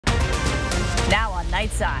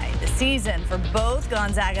Nightside. The season for both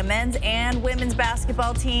Gonzaga men's and women's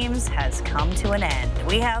basketball teams has come to an end.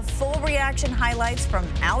 We have full reaction highlights from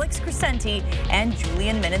Alex Crescenti and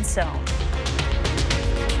Julian Minensone.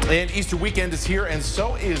 And Easter weekend is here, and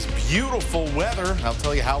so is beautiful weather. I'll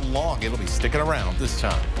tell you how long it'll be sticking around this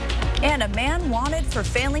time. And a man wanted for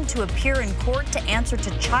failing to appear in court to answer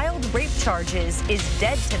to child rape charges is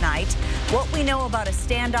dead tonight. What we know about a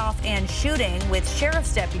standoff and shooting with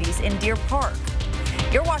sheriff's deputies in Deer Park.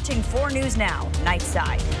 You're watching 4 News Now,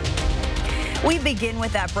 Nightside. We begin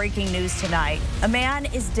with that breaking news tonight. A man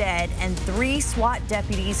is dead and 3 SWAT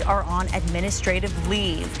deputies are on administrative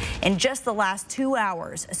leave. In just the last 2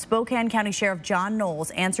 hours, Spokane County Sheriff John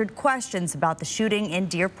Knowles answered questions about the shooting in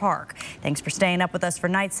Deer Park. Thanks for staying up with us for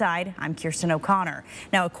Nightside. I'm Kirsten O'Connor.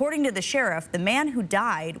 Now, according to the sheriff, the man who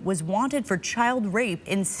died was wanted for child rape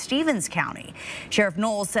in Stevens County. Sheriff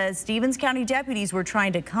Knowles says Stevens County deputies were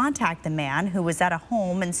trying to contact the man who was at a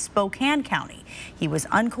home in Spokane County. He was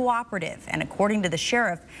uncooperative and, according to the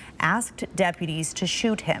sheriff, asked deputies to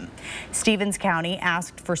shoot him. Stevens County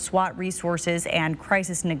asked for SWAT resources and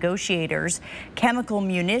crisis negotiators. Chemical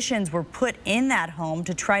munitions were put in that home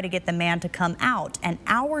to try to get the man to come out. And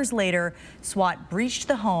hours later, SWAT breached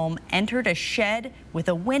the home, entered a shed with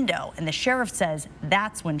a window, and the sheriff says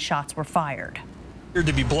that's when shots were fired.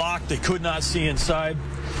 To be blocked, they could not see inside.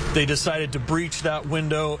 They decided to breach that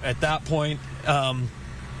window at that point. And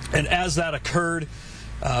as that occurred,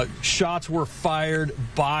 shots were fired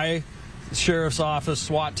by the sheriff's office,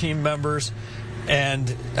 SWAT team members, and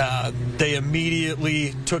they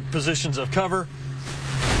immediately took positions of cover.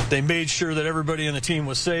 They made sure that everybody in the team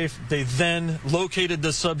was safe. They then located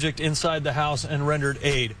the subject inside the house and rendered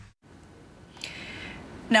aid.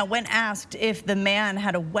 Now, when asked if the man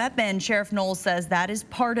had a weapon, Sheriff Knowles says that is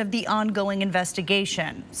part of the ongoing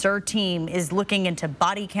investigation. SIR team is looking into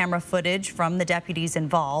body camera footage from the deputies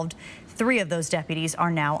involved. 3 of those deputies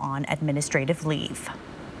are now on administrative leave.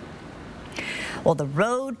 Well, the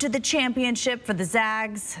road to the championship for the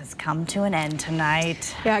Zags has come to an end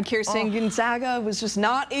tonight. Yeah, Kirsten, Gonzaga was just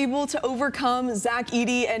not able to overcome Zach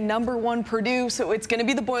Edey and #1 Purdue, so it's going to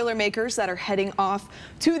be the Boilermakers that are heading off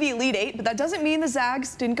to the Elite Eight, but that doesn't mean the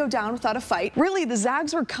Zags didn't go down without a fight. Really, the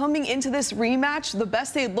Zags were coming into this rematch the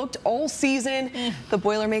best they had looked all season. The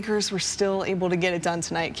Boilermakers were still able to get it done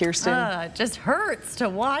tonight, Kirsten. It just hurts to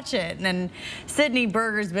watch it. And Sydney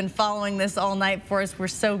Berger's been following this all night for us. We're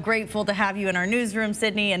so grateful to have you in our newsroom,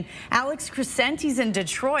 Sydney. And Alex Crescenti's in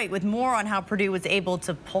Detroit with more on how Purdue was able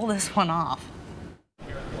to pull this one off.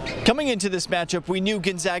 Coming into this matchup, we knew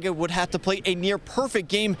Gonzaga would have to play a near-perfect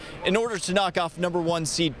game in order to knock off #1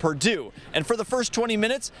 seed Purdue. And for the first 20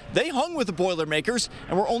 minutes, they hung with the Boilermakers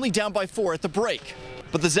and were only down by 4 at the break.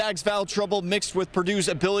 But the Zags' foul trouble mixed with Purdue's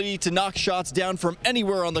ability to knock shots down from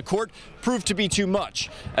anywhere on the court proved to be too much.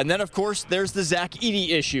 And then, of course, there's the Zach Edey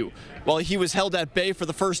issue. While he was held at bay for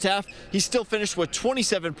the first half, he still finished with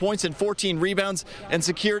 27 points and 14 rebounds and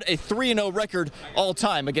secured a 3-0 record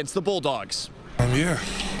all-time against the Bulldogs. Yeah,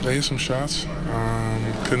 they hit some shots.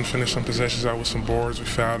 Couldn't finish some possessions out with some boards. We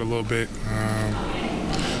fouled a little bit.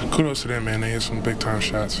 Kudos to them, man. They hit some big-time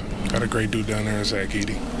shots. Got a great dude down there, Zach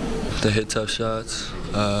Edey. They hit tough shots.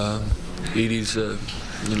 Edey's a,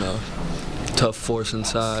 tough force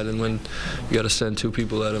inside, and when you got to send 2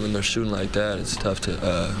 people at him and they're shooting like that, it's tough to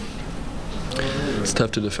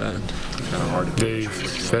defend. They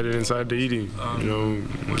fed it inside to Edey.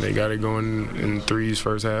 They got it going in 3s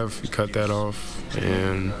first half. He cut that off,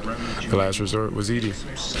 and the last resort was Edey.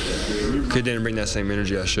 Kid didn't bring that same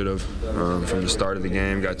energy I should have from the start of the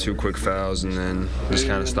game. Got 2 quick fouls and then just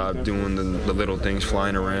kind of stopped doing the little things,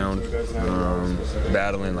 flying around,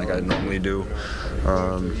 battling like I normally do.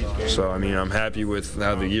 So, I mean, I'm happy with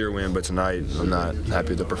how the year went, but tonight I'm not happy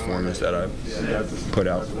with the performance that I put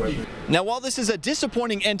out. Now, while this is a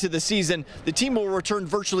disappointing end to the season, the team will return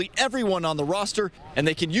virtually everyone on the roster, and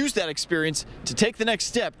they can use that experience to take the next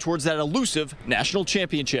step towards that elusive national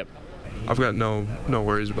championship. I've got no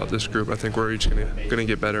worries about this group. I think we're each gonna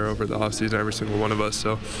get better over the offseason, every single one of us.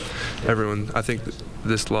 So everyone, I think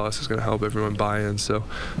this loss is gonna help everyone buy in. So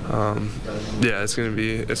yeah, it's gonna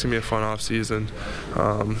be a fun offseason.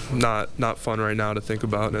 Not fun right now to think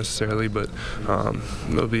about necessarily, but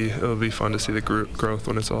it'll be fun to see the growth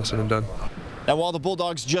when it's all said and done. Now, while the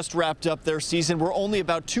Bulldogs just wrapped up their season, we're only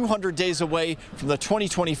about 200 days away from the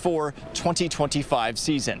 2024-2025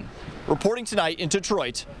 season. Reporting tonight in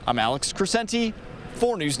Detroit, I'm Alex Crescenti,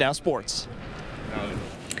 4 News Now Sports.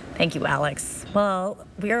 Thank you, Alex. Well,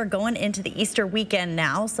 we are going into the Easter weekend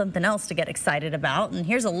now, something else to get excited about. And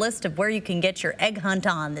here's a list of where you can get your egg hunt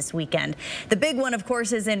on this weekend. The big one, of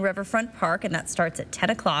course, is in Riverfront Park, and that starts at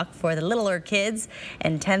 10 o'clock for the littler kids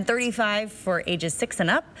and 10:35 for ages 6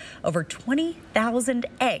 and up. Over 20,000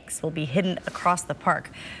 eggs will be hidden across the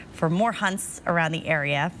park. For more hunts around the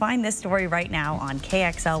area, find this story right now on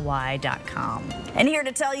KXLY.com. And here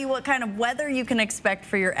to tell you what kind of weather you can expect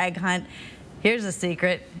for your egg hunt, here's a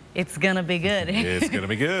secret. It's going to be good. It's going to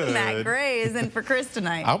be good. Matt Gray is in for Chris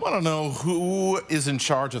tonight. I want to know who is in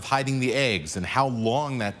charge of hiding the eggs and how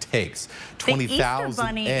long that takes. 20,000 eggs. The Easter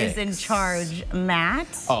Bunny is in charge, Matt.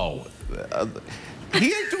 Oh, he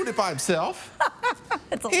ain't doing it by himself.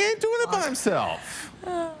 He ain't doing it by himself.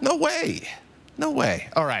 No way. No way.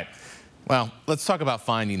 All right. Well, let's talk about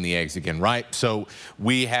finding the eggs again, right? So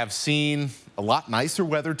we have seen a lot nicer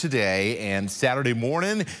weather today, and Saturday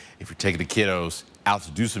morning, if you're taking the kiddos out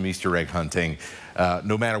to do some Easter egg hunting,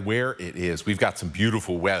 no matter where it is, we've got some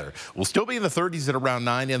beautiful weather. We'll still be in the 30s at around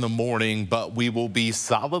 9 in the morning, but we will be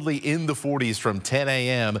solidly in the 40s from 10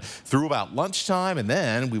 a.m. through about lunchtime, and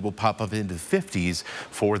then we will pop up into the 50s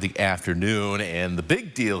for the afternoon. And the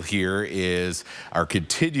big deal here is our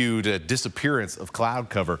continued disappearance of cloud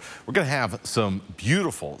cover. We're going to have some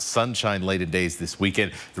beautiful sunshine-laden days this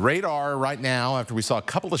weekend. The radar right now, after we saw a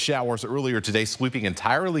couple of showers earlier today, sweeping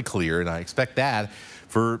entirely clear, and I expect that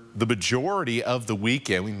for the majority of the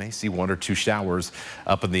weekend. We may see 1 or 2 showers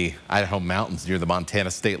up in the Idaho mountains near the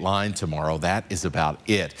Montana state line tomorrow. That is about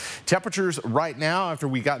it. Temperatures right now, after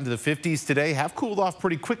we got into the 50s today, have cooled off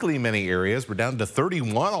pretty quickly in many areas. We're down to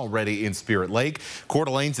 31 already in Spirit Lake. Coeur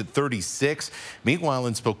d'Alene's at 36. Meanwhile,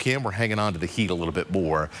 in Spokane, we're hanging on to the heat a little bit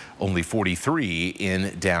more. Only 43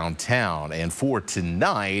 in downtown. And for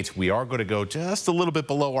tonight, we are going to go just a little bit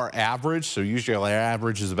below our average. So usually our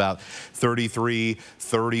average is about 33,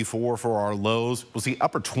 34 for our lows. We'll see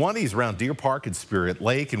upper 20s around Deer Park and Spirit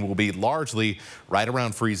Lake, and we'll be largely right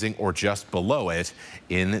around freezing or just below it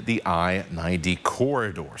in the I-90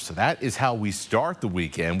 corridor. So that is how we start the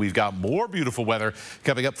weekend. We've got more beautiful weather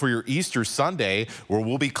coming up for your Easter Sunday, where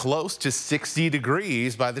we'll be close to 60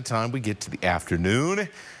 degrees by the time we get to the afternoon.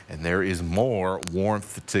 And there is more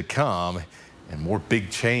warmth to come and more big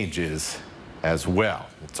changes as well.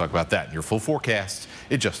 We'll talk about that in your full forecast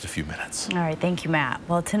in just a few minutes. All right, thank you, Matt.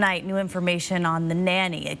 Well, tonight, new information on the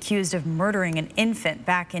nanny accused of murdering an infant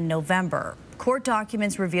back in November. Court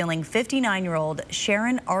documents revealing 59-year-old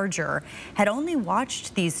Sharon Arger had only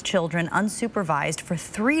watched these children unsupervised for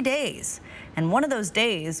 3 days. And one of those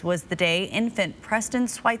days was the day infant Preston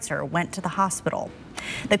Schweitzer went to the hospital.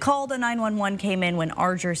 The call to 911 came in when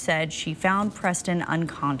Arger said she found Preston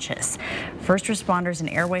unconscious. First responders in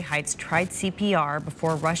Airway Heights tried CPR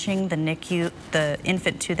before rushing the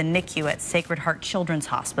infant to the NICU at Sacred Heart Children's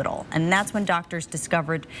Hospital. And that's when doctors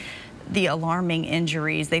discovered the alarming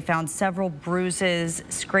injuries. They found several bruises,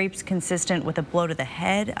 scrapes consistent with a blow to the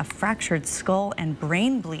head, a fractured skull, and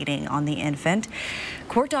brain bleeding on the infant.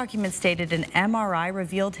 Court documents stated an MRI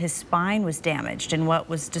revealed his spine was damaged in what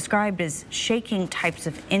was described as shaking types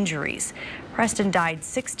of injuries. Preston died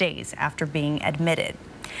 6 days after being admitted.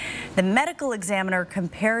 The medical examiner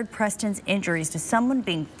compared Preston's injuries to someone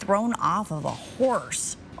being thrown off of a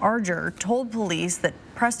horse. Arger told police that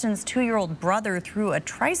Preston's 2-year-old brother threw a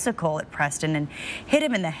tricycle at Preston and hit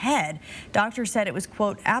him in the head. Doctors said it was,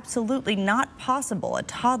 quote, absolutely not possible a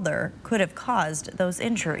toddler could have caused those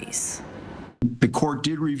injuries. The court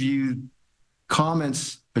did review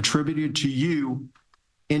comments attributed to you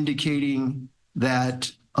indicating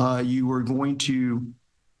that you were going to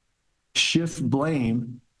shift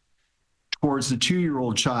blame towards the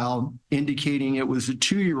 2-year-old child, indicating it was a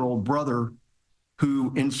 2-year-old brother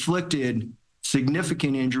who inflicted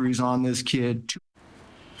significant injuries on this kid.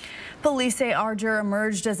 Police say Arger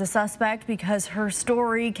emerged as a suspect because her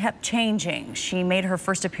story kept changing. She made her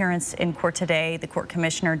first appearance in court today. The court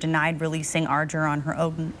commissioner denied releasing Arger on her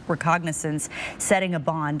own recognizance, setting a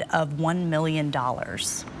bond of $1 million.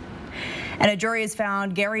 And a jury has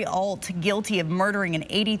found Gary Alt guilty of murdering an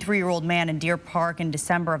 83-year-old man in Deer Park in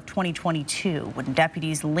December of 2022. When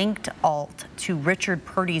deputies linked Alt to Richard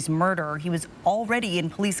Purdy's murder, he was already in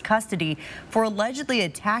police custody for allegedly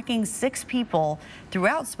attacking 6 people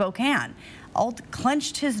throughout Spokane. Alt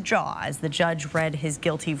clenched his jaw as the judge read his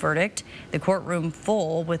guilty verdict. The courtroom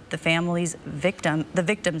full with the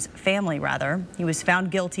victim's family rather. He was found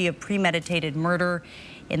guilty of premeditated murder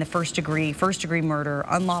in the first degree murder,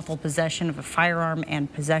 unlawful possession of a firearm,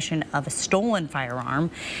 and possession of a stolen firearm.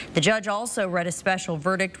 The judge also read a special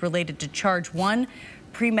verdict related to charge 1,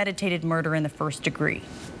 premeditated murder in the first degree.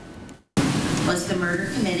 Was the murder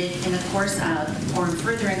committed in the course of, or in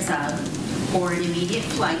furtherance of, or an immediate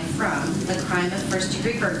flight from the crime of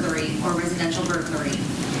first-degree burglary or residential burglary?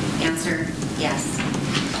 Answer, yes.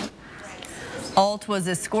 Alt was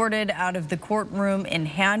escorted out of the courtroom in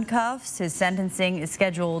handcuffs. His sentencing is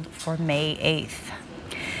scheduled for May 8th.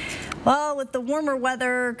 Well, with the warmer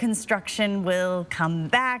weather, construction will come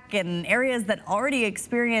back, and areas that already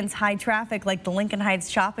experience high traffic like the Lincoln Heights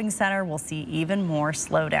Shopping Center will see even more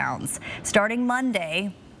slowdowns. Starting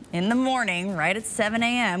Monday in the morning, right at 7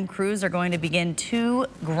 a.m., crews are going to begin 2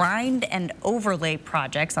 grind and overlay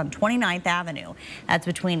projects on 29th Avenue. That's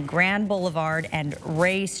between Grand Boulevard and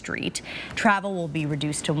Ray Street. Travel will be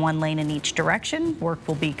reduced to 1 lane in each direction. Work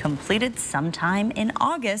will be completed sometime in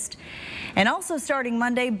August. And also starting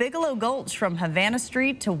Monday, Bigelow Gulch from Havana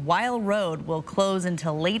Street to Weil Road will close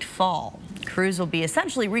until late fall. Crews will be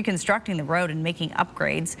essentially reconstructing the road and making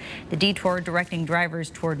upgrades. The detour directing drivers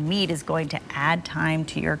toward Meade is going to add time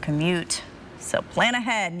to your commute. So plan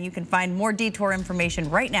ahead, and you can find more detour information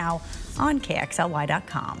right now on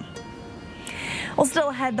KXLY.com. Well, still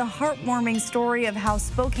ahead, the heartwarming story of how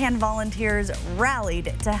Spokane volunteers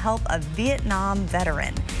rallied to help a Vietnam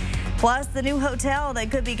veteran. Plus, the new hotel that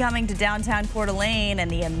could be coming to downtown Coeur d'Alene and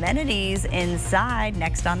the amenities inside,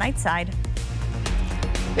 next on Nightside.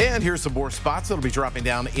 And here's some more spots that'll be dropping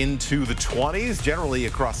down into the 20s, generally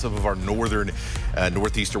across some of our northern,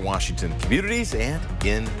 northeastern Washington communities and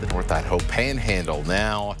in the North Idaho Panhandle.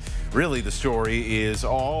 Now, really, the story is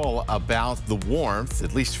all about the warmth,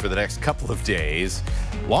 at least for the next couple of days.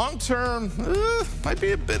 Long term, might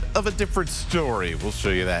be a bit of a different story. We'll show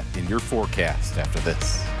you that in your forecast after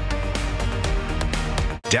this.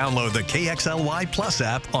 Download the KXLY Plus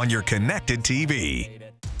app on your connected TV.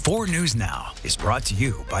 4 News Now is brought to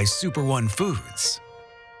you by Super One Foods.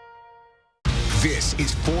 This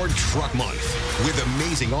is Ford Truck Month with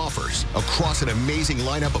amazing offers across an amazing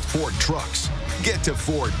lineup of Ford trucks. Get to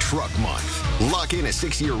Ford Truck Month. Lock in a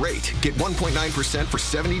 6-year rate. Get 1.9% for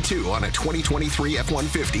 $72 on a 2023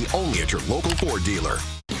 F-150 only at your local Ford dealer.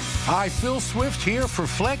 Hi, Phil Swift here for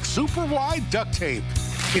Flex Super Wide Duct Tape.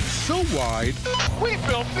 It's so wide, we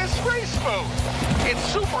built this race boat. It's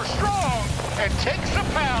super strong and takes a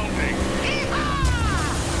pounding.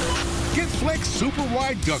 Yeehaw! Get Flex Super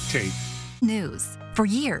Wide Duct Tape. News. For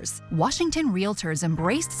years, Washington realtors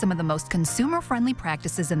embraced some of the most consumer-friendly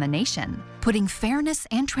practices in the nation, putting fairness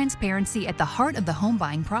and transparency at the heart of the home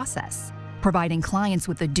buying process, providing clients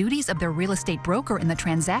with the duties of their real estate broker in the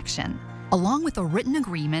transaction, along with a written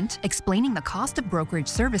agreement explaining the cost of brokerage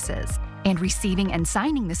services, and receiving and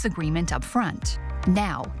signing this agreement up front.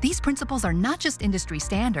 Now, these principles are not just industry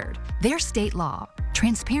standard, they're state law.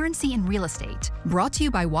 Transparency in real estate, brought to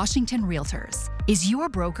you by Washington Realtors. Is your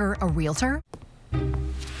broker a realtor?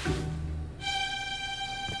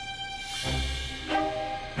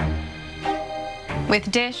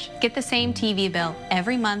 With Dish, get the same TV bill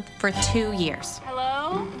every month for 2 years. Hello?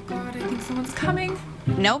 Oh God, I think someone's coming.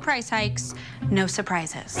 No price hikes, no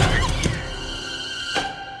surprises.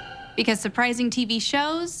 Because surprising TV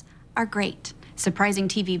shows are great. Surprising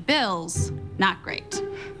TV bills, not great.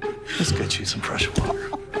 Let's get you some fresh water.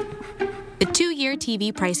 The 2-year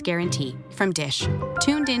TV price guarantee from Dish.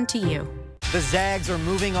 Tuned in to you. The Zags are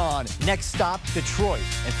moving on. Next stop, Detroit.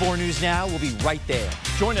 And 4 News Now will be right there.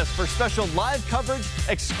 Join us for special live coverage,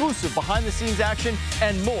 exclusive behind-the-scenes action,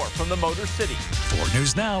 and more from the Motor City. 4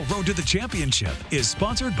 News Now Road to the Championship is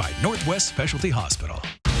sponsored by Northwest Specialty Hospital.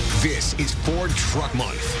 This is Ford Truck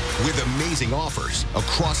Month with amazing offers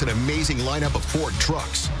across an amazing lineup of Ford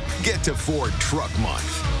trucks. Get to Ford Truck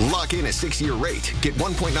Month. Lock in a 6-year rate. Get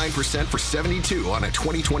 1.9% for $72 on a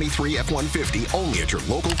 2023 F-150 only at your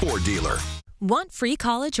local Ford dealer. Want free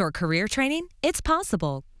college or career training? It's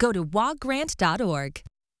possible. Go to waggrant.org.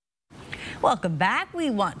 Welcome back. We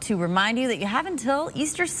want to remind you that you have until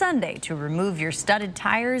Easter Sunday to remove your studded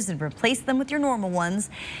tires and replace them with your normal ones.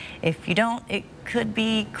 If you don't, it could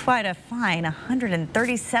be quite a fine,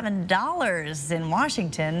 $137 in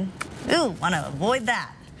Washington. Ooh, want to avoid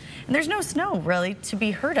that. And there's no snow really to be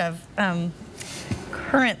heard of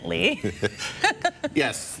currently.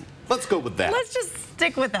 Yes, let's go with that. Let's just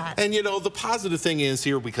stick with that. And you know, the positive thing is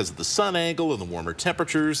here, because of the sun angle and the warmer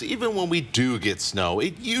temperatures, even when we do get snow,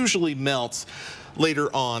 it usually melts later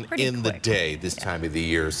on in the day this time of the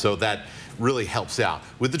year. So that really helps out.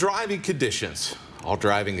 With the driving conditions, all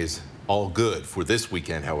driving is all good for this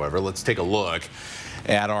weekend, however. Let's take a look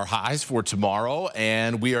at our highs for tomorrow,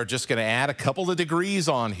 and we are just going to add a couple of degrees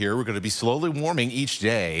on here. We're going to be slowly warming each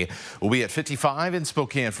day. We'll be at 55 in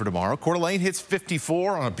Spokane for tomorrow. Coeur d'Alene hits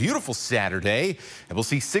 54 on a beautiful Saturday, and we'll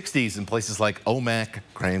see 60s in places like Omak,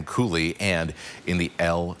 Grand Coulee, and in the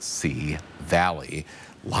LC Valley.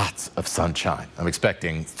 Lots of sunshine I'm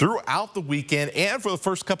expecting throughout the weekend and for the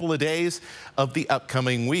first couple of days of the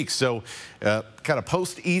upcoming week. So kind of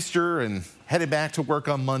post-Easter and headed back to work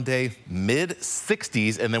on Monday,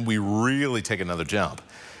 mid-60s, and then we really take another jump.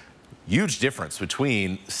 Huge difference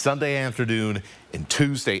between Sunday afternoon and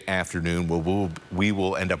Tuesday afternoon. We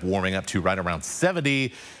will end up warming up to right around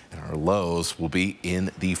 70, and our lows will be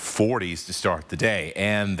in the 40s to start the day.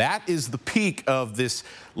 And that is the peak of this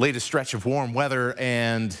latest stretch of warm weather.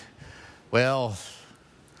 And, well,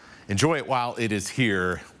 enjoy it while it is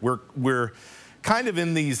here. We're kind of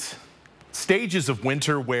in these stages of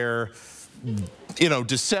winter where, you know,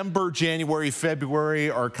 December, January, February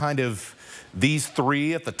are kind of these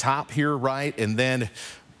three at the top here, right? And then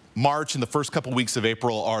March and the first couple weeks of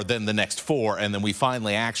April are then the next four, and then we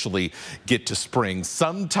finally actually get to spring.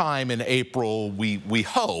 Sometime in April, we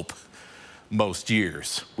hope. Most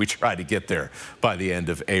years we try to get there by the end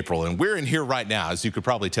of April, and we're in here right now, as you could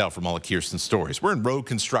probably tell from all of Kirsten's stories. We're in road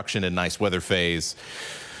construction and nice weather phase.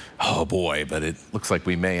 Oh boy, but it looks like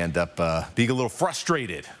we may end up being a little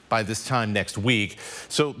frustrated by this time next week.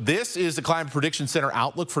 So this is the Climate Prediction Center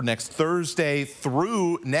outlook for next Thursday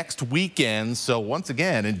through next weekend. So once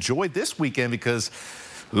again, enjoy this weekend because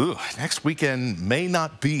next weekend may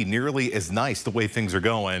not be nearly as nice the way things are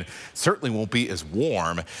going. Certainly won't be as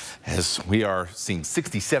warm as we are seeing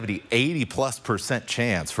 60, 70, 80+%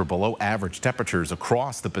 chance for below average temperatures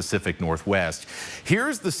across the Pacific Northwest.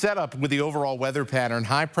 Here's the setup with the overall weather pattern.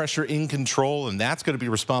 High pressure in control, and that's going to be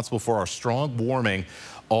responsible for our strong warming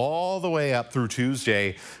all the way up through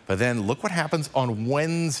Tuesday. But then look what happens on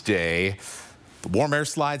Wednesday. The warm air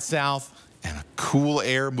slides south and a cool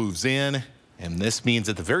air moves in. And this means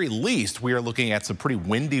at the very least, we are looking at some pretty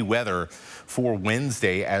windy weather for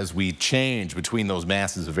Wednesday as we change between those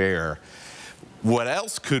masses of air. What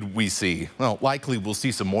else could we see? Well, likely we'll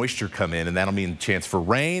see some moisture come in, and that'll mean a chance for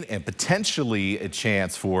rain and potentially a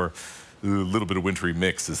chance for a little bit of wintry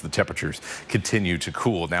mix as the temperatures continue to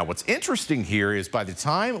cool. Now, what's interesting here is by the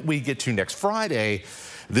time we get to next Friday,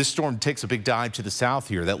 this storm takes a big dive to the south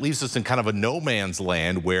here. That leaves us in kind of a no man's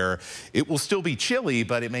land where it will still be chilly,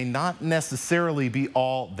 but it may not necessarily be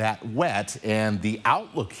all that wet. And the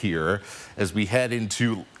outlook here as we head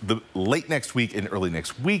into the late next week and early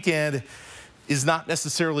next weekend is not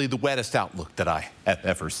necessarily the wettest outlook that I have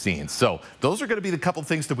ever seen. So those are going to be the couple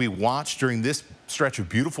things that we watch during this stretch of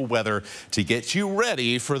beautiful weather to get you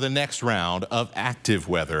ready for the next round of active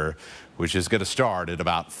weather, which is going to start at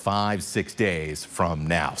about 5-6 days from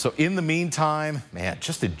now. So in the meantime, man,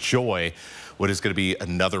 just enjoy what is going to be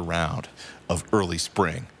another round of early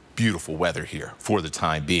spring. Beautiful weather here for the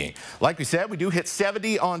time being. Like we said, we do hit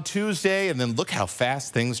 70 on Tuesday, and then look how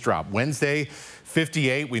fast things drop. Wednesday,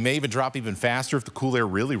 58. We may even drop even faster if the cool air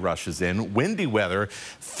really rushes in. Windy weather.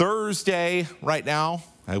 Thursday, right now,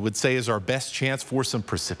 I would say is our best chance for some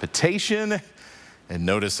precipitation. And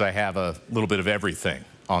notice I have a little bit of everything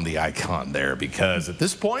on the icon there because at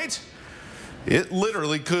this point, it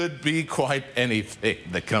literally could be quite anything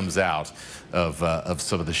that comes out of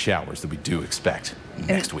some of the showers that we do expect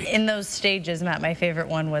next week. In those stages, Matt, my favorite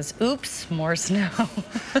one was, oops, more snow.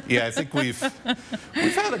 Yeah, I think we've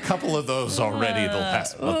had a couple of those already the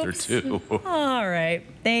last month or two. All right.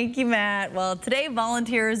 Thank you, Matt. Well, today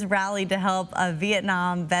volunteers rallied to help a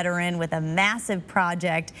Vietnam veteran with a massive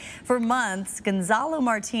project. For months, Gonzalo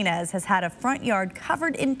Martinez has had a front yard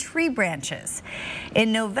covered in tree branches.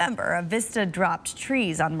 In November, a Vista dropped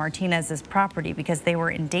trees on Martinez's property because they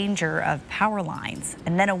were in danger of power lines.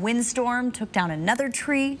 And then a windstorm took down another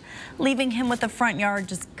tree, leaving him with the front yard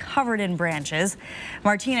just covered in branches.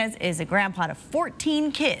 Martinez is a grandpa to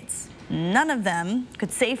 14 kids. None of them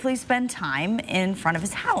could safely spend time in front of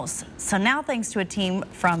his house. So now, thanks to a team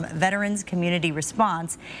from Veterans Community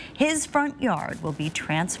Response, his front yard will be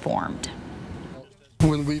transformed.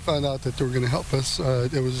 When we found out that they were going to help us,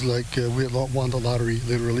 it was like we had won the lottery,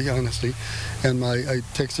 literally, honestly. And I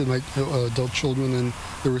texted my adult children, and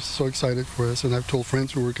they were so excited for us. And I've told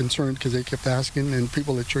friends who were concerned because they kept asking, and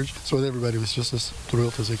people at church. So everybody was just as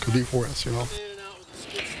thrilled as they could be for us, you know.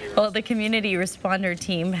 Well, the community responder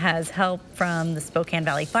team has help from the Spokane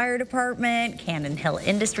Valley Fire Department, Cannon Hill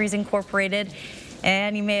Industries Incorporated,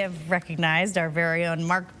 and you may have recognized our very own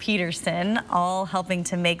Mark Peterson, all helping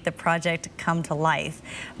to make the project come to life.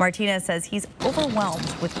 Martinez says he's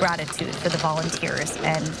overwhelmed with gratitude for the volunteers,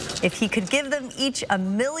 and if he could give them each $1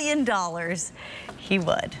 million, he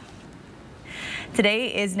would.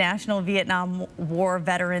 Today is National Vietnam War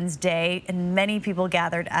Veterans Day, and many people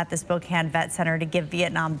gathered at the Spokane Vet Center to give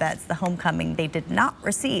Vietnam vets the homecoming they did not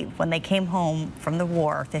receive when they came home from the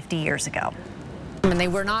war 50 years ago. And they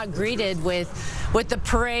were not greeted with the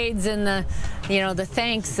parades and the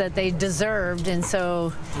thanks that they deserved. And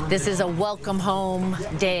so this is a welcome home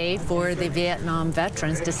day for the Vietnam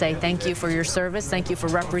veterans to say thank you for your service, thank you for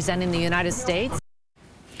representing the United States.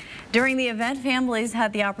 During the event, families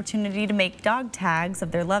had the opportunity to make dog tags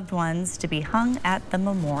of their loved ones to be hung at the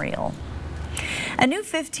memorial. A new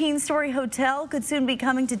 15-story hotel could soon be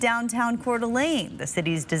coming to downtown Coeur d'Alene. The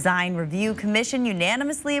city's Design Review Commission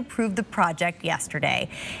unanimously approved the project yesterday.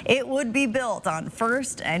 It would be built on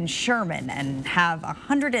First and Sherman and have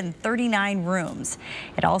 139 rooms.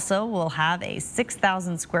 It also will have a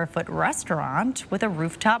 6,000 square foot restaurant with a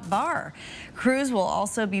rooftop bar. Crews will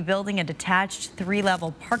also be building a detached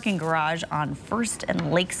 3-level parking garage on First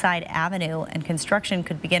and Lakeside Avenue, and construction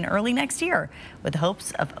could begin early next year with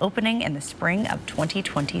hopes of opening in the spring of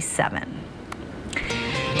 2027.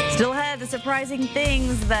 Still ahead, the surprising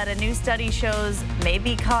things that a new study shows may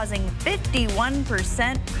be causing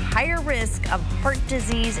 51% higher risk of heart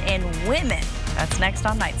disease in women. That's next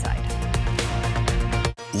on Nightside.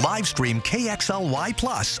 Live stream KXLY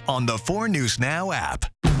Plus on the 4 News Now app.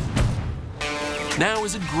 Now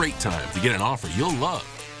is a great time to get an offer you'll love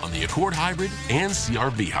on the Accord Hybrid and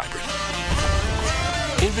CR-V Hybrid.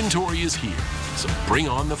 Inventory is here, so bring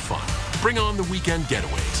on the fun. Bring on the weekend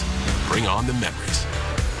getaways. Bring on the memories.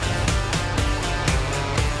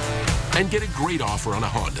 And get a great offer on a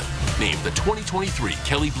Honda, named the 2023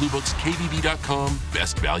 Kelley Blue Book's KBB.com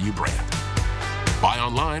Best Value Brand. Buy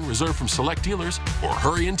online, reserve from select dealers, or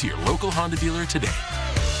hurry into your local Honda dealer today.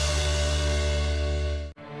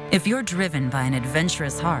 If you're driven by an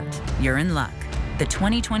adventurous heart, you're in luck. The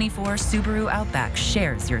 2024 Subaru Outback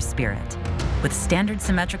shares your spirit. With standard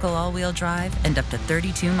symmetrical all-wheel drive and up to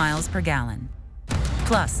 32 miles per gallon.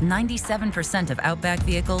 Plus, 97% of Outback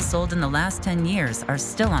vehicles sold in the last 10 years are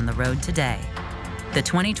still on the road today. The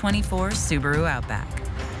 2024 Subaru Outback.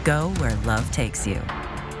 Go where love takes you.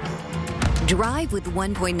 Drive with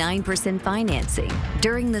 1.9% financing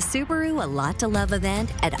during the Subaru A Lot to Love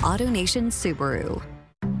event at AutoNation Subaru.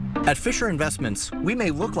 At Fisher Investments, we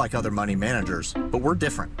may look like other money managers, but we're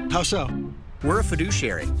different. How so? We're a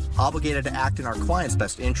fiduciary, obligated to act in our clients'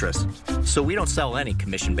 best interest, so we don't sell any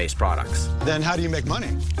commission-based products. Then how do you make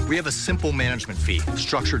money? We have a simple management fee,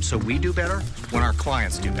 structured so we do better when our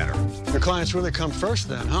clients do better. Your clients really come first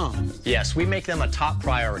then, huh? Yes, we make them a top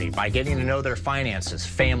priority by getting to know their finances,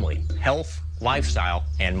 family, health, lifestyle,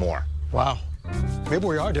 and more. Wow. Maybe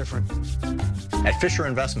we are different. At Fisher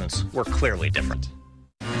Investments, we're clearly different.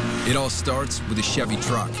 It all starts with a Chevy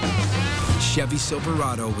truck. Chevy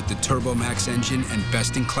Silverado with the Turbo Max engine and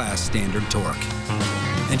best-in-class standard torque.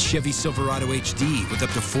 And Chevy Silverado HD with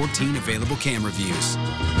up to 14 available camera views.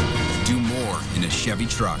 Do more in a Chevy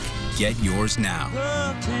truck. Get yours now.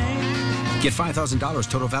 Get $5,000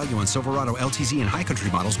 total value on Silverado LTZ and High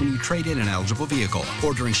Country models when you trade in an eligible vehicle.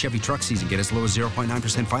 Or during Chevy truck season, get as low as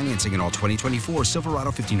 0.9% financing in all 2024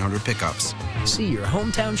 Silverado 1500 pickups. See your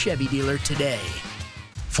hometown Chevy dealer today.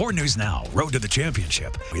 4 News Now, Road to the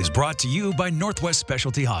Championship, is brought to you by Northwest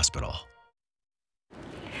Specialty Hospital.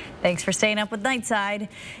 Thanks for staying up with Nightside.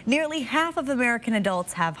 Nearly half of American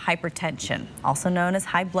adults have hypertension, also known as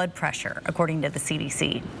high blood pressure, according to the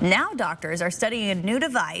CDC. Now doctors are studying a new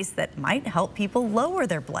device that might help people lower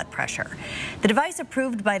their blood pressure. The device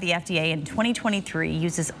approved by the FDA in 2023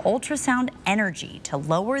 uses ultrasound energy to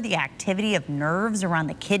lower the activity of nerves around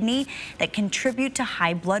the kidney that contribute to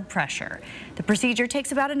high blood pressure. The procedure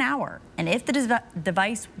takes about an hour, and if the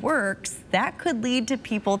device works, that could lead to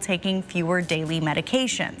people taking fewer daily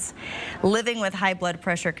medications. Living with high blood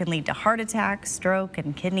pressure can lead to heart attack, stroke,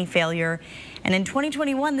 and kidney failure. And in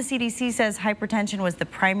 2021, the CDC says hypertension was the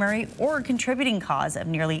primary or contributing cause of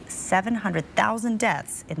nearly 700,000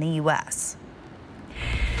 deaths in the U.S.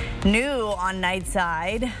 New on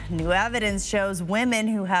Nightside, new evidence shows women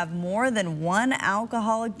who have more than one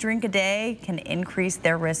alcoholic drink a day can increase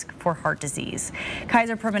their risk for heart disease.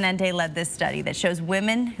 Kaiser Permanente led this study that shows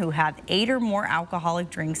women who have 8 or more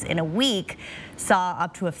alcoholic drinks in a week saw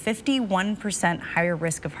up to a 51% higher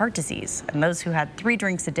risk of heart disease. And those who had 3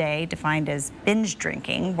 drinks a day, defined as binge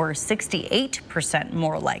drinking, were 68%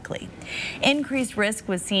 more likely. Increased risk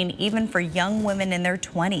was seen even for young women in their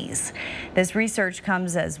 20s. This research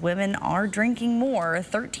comes as women are drinking more.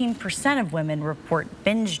 13% of women report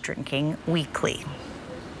binge drinking weekly.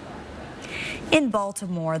 In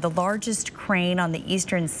Baltimore, the largest crane on the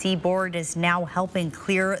eastern seaboard is now helping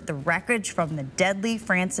clear the wreckage from the deadly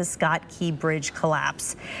Francis Scott Key Bridge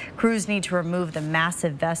collapse. Crews need to remove the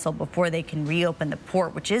massive vessel before they can reopen the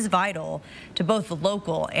port, which is vital to both the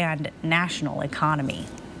local and national economy.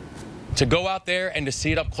 To go out there and to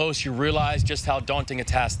see it up close, you realize just how daunting a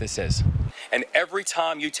task this is. And every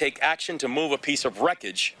time you take action to move a piece of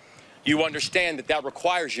wreckage, you understand that that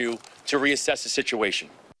requires you to reassess the situation.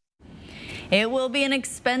 It will be an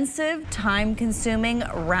expensive, time-consuming,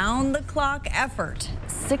 round-the-clock effort.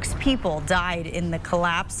 6 people died in the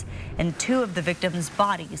collapse, and 2 of the victims'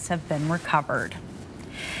 bodies have been recovered.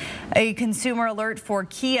 A consumer alert for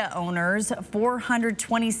Kia owners.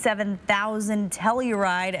 427,000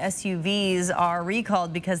 Telluride SUVs are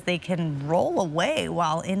recalled because they can roll away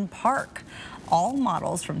while in park. All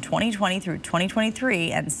models from 2020 through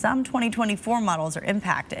 2023 and some 2024 models are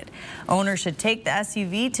impacted. Owners should take the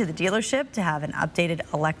SUV to the dealership to have an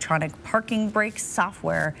updated electronic parking brake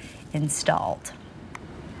software installed.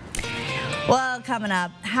 Well, coming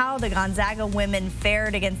up, how the Gonzaga women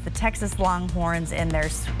fared against the Texas Longhorns in their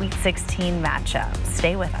Sweet 16 matchup.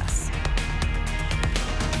 Stay with us.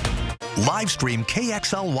 Live stream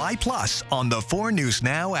KXLY Plus on the 4 News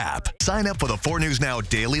Now app. Sign up for the 4 News Now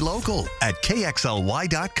Daily Local at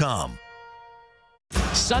KXLY.com.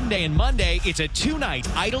 Sunday and Monday, it's a 2-night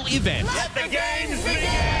Idol event. Let the games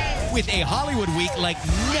begin! With a Hollywood week like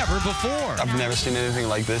never before. I've never seen anything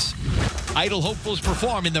like this. Idol hopefuls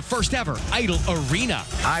perform in the first ever Idol Arena.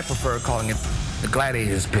 I prefer calling it the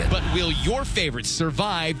Gladiators Pit. But will your favorites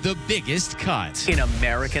survive the biggest cut in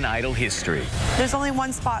American Idol history? There's only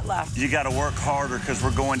one spot left. You got to work harder because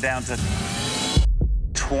we're going down to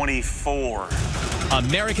 24.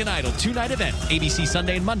 American Idol 2-night event. ABC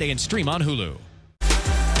Sunday and Monday and stream on Hulu.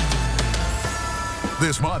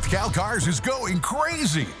 This month, Cal Cars is going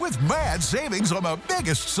crazy with mad savings on the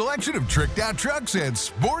biggest selection of tricked-out trucks and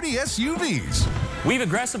sporty SUVs. We've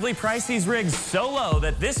aggressively priced these rigs so low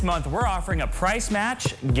that this month we're offering a price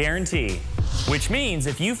match guarantee, which means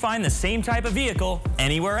if you find the same type of vehicle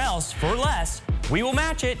anywhere else for less, we will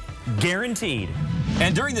match it, guaranteed.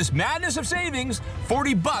 And during this madness of savings,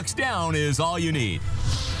 $40 down is all you need.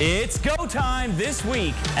 It's go time this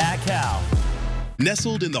week at Cal.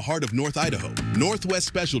 Nestled in the heart of North Idaho, Northwest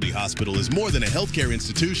Specialty Hospital is more than a healthcare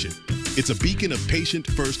institution. It's a beacon of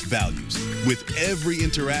patient-first values. With every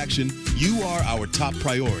interaction, you are our top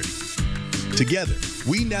priority. Together,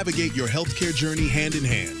 we navigate your healthcare journey hand in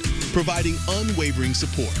hand, providing unwavering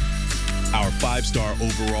support. Our 5-star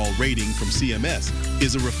overall rating from CMS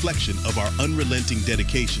is a reflection of our unrelenting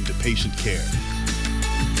dedication to patient care.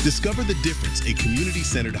 Discover the difference a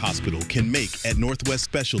community-centered hospital can make at Northwest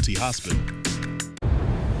Specialty Hospital.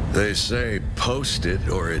 They say post it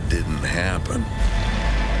or it didn't happen.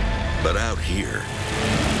 But out here,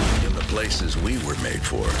 in the places we were made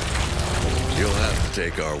for, you'll have to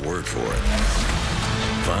take our word for it.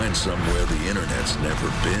 Find somewhere the internet's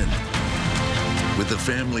never been. With the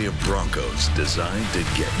family of Broncos designed to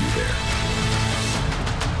get you there.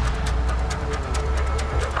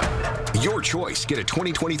 Your choice. Get a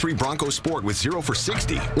 2023 Bronco Sport with 0 for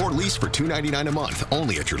 $60 or lease for $299 a month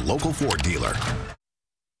only at your local Ford dealer.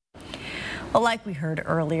 Well, like we heard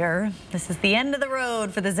earlier, this is the end of the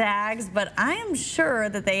road for the Zags, but I am sure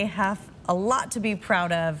that they have a lot to be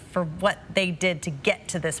proud of for what they did to get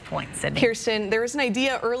to this point, Sydney. Kirsten, there was an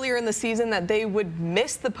idea earlier in the season that they would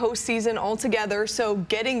miss the postseason altogether, so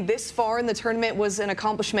getting this far in the tournament was an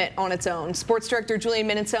accomplishment on its own. Sports Director Julian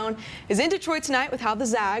Minnesone is in Detroit tonight with how the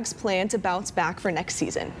Zags plan to bounce back for next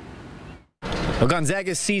season. Well,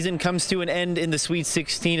 Gonzaga's season comes to an end in the Sweet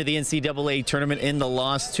 16 of the NCAA tournament in the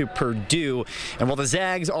loss to Purdue. And while the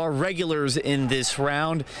Zags are regulars in this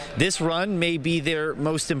round, this run may be their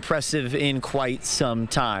most impressive in quite some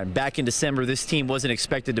time. Back in December, this team wasn't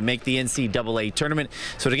expected to make the NCAA tournament,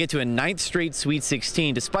 so to get to a 9th straight Sweet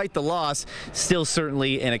 16, despite the loss, still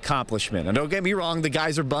certainly an accomplishment. And don't get me wrong, the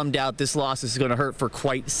guys are bummed out. This loss is going to hurt for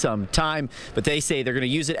quite some time, but they say they're going to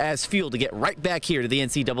use it as fuel to get right back here to the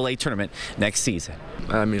NCAA tournament next season.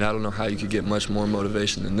 I mean, I don't know how you could get much more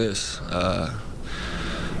motivation than this.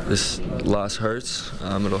 This loss hurts.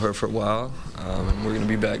 It'll hurt for a while. And we're going to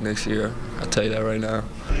be back next year. I'll tell you that right now.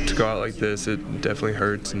 To go out like this, it definitely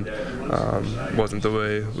hurts, and wasn't the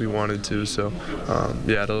way we wanted to. So,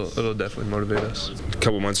 yeah, it'll definitely motivate us. A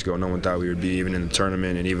couple months ago, no one thought we would be even in the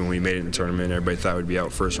tournament, and even when we made it in the tournament, everybody thought we'd be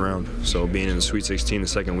out first round. So being in the Sweet 16 the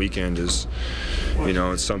second weekend is, you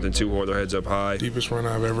know, it's something to hold our heads up high. Deepest run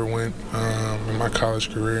I've ever went in my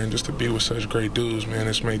college career, and just to be with such great dudes, man,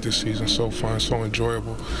 it's made this season so fun, so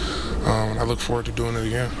enjoyable. I look forward to doing it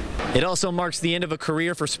again. It also marks the end of a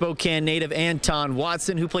career for Spokane native Anton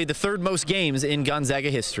Watson, who played the 3rd most games in Gonzaga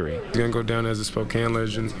history. He's going to go down as a Spokane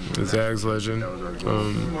legend, a Zags legend.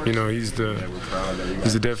 You know, he's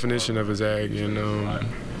the definition of a Zag, and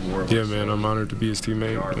Yeah, man, I'm honored to be his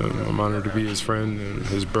teammate. I'm honored to be his friend and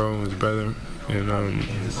his bro, his brother. And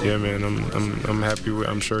yeah, man, I'm happy.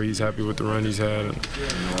 I'm sure he's happy with the run he's had.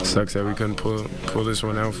 It sucks that we couldn't pull this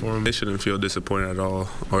one out for him. They shouldn't feel disappointed at all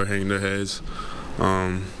or hang their heads.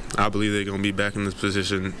 I believe they're gonna be back in this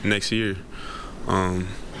position next year.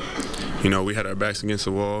 You know, we had our backs against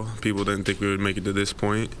the wall. People didn't think we would make it to this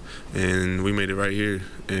point, and we made it right here.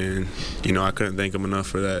 And, you know, I couldn't thank them enough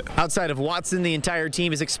for that. Outside of Watson, the entire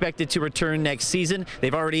team is expected to return next season.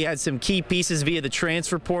 They've already had some key pieces via the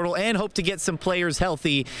transfer portal and hope to get some players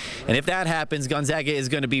healthy. And if that happens, Gonzaga is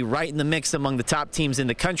going to be right in the mix among the top teams in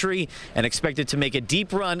the country and expected to make a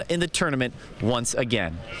deep run in the tournament once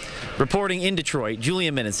again. Reporting in Detroit,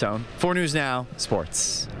 Julian Minnesone, 4 News Now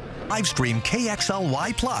Sports. Live stream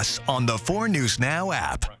KXLY Plus on the 4 News Now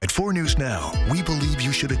app. At 4 News Now, we believe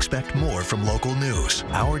you should expect more from local news.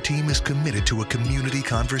 Our team is committed to a community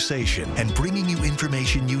conversation and bringing you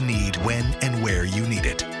information you need when and where you need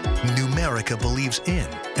it. Numerica believes in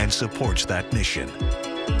and supports that mission.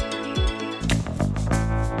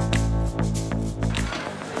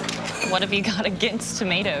 What have you got against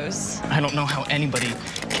tomatoes? I don't know how anybody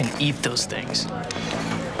can eat those things.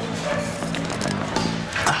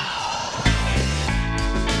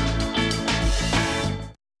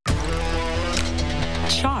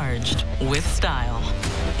 Charged with style.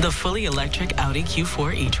 The fully electric Audi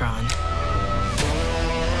Q4 e-tron.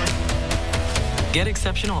 Get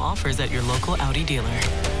exceptional offers at your local Audi dealer.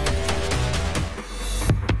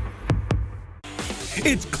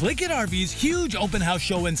 It's Click It RV's huge open house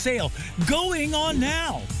show and sale going on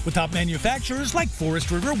now with top manufacturers like Forest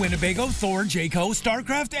River, Winnebago, Thor, Jayco,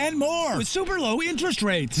 StarCraft, and more. With super low interest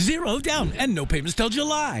rates, 0 down, and no payments till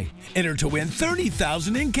July. Enter to win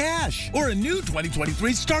 $30,000 in cash or a new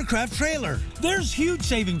 2023 StarCraft trailer. There's huge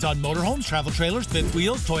savings on motorhomes, travel trailers, fifth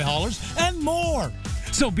wheels, toy haulers, and more.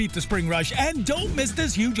 So beat the spring rush and don't miss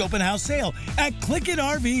this huge open house sale at Click It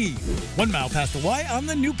RV. 1 mile past the Y on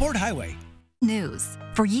the Newport Highway. News.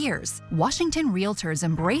 For years, Washington Realtors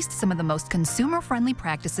embraced some of the most consumer-friendly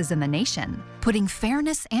practices in the nation, putting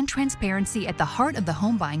fairness and transparency at the heart of the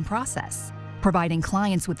home buying process, providing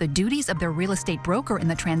clients with the duties of their real estate broker in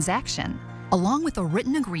the transaction, along with a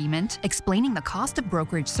written agreement explaining the cost of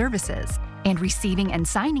brokerage services, and receiving and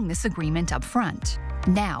signing this agreement up front.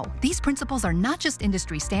 Now, these principles are not just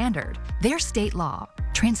industry standard, they're state law.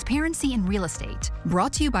 Transparency in real estate,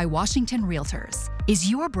 brought to you by Washington Realtors. Is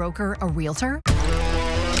your broker a realtor?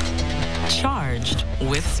 Charged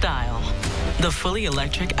with style. The fully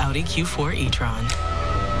electric Audi Q4 e-tron.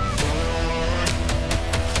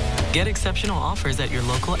 Get exceptional offers at your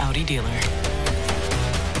local Audi dealer.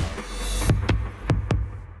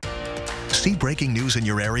 See breaking news in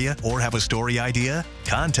your area or have a story idea?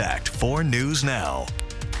 Contact 4 News Now.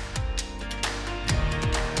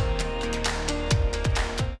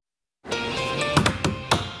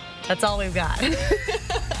 That's all we've got.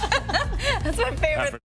 That's my favorite.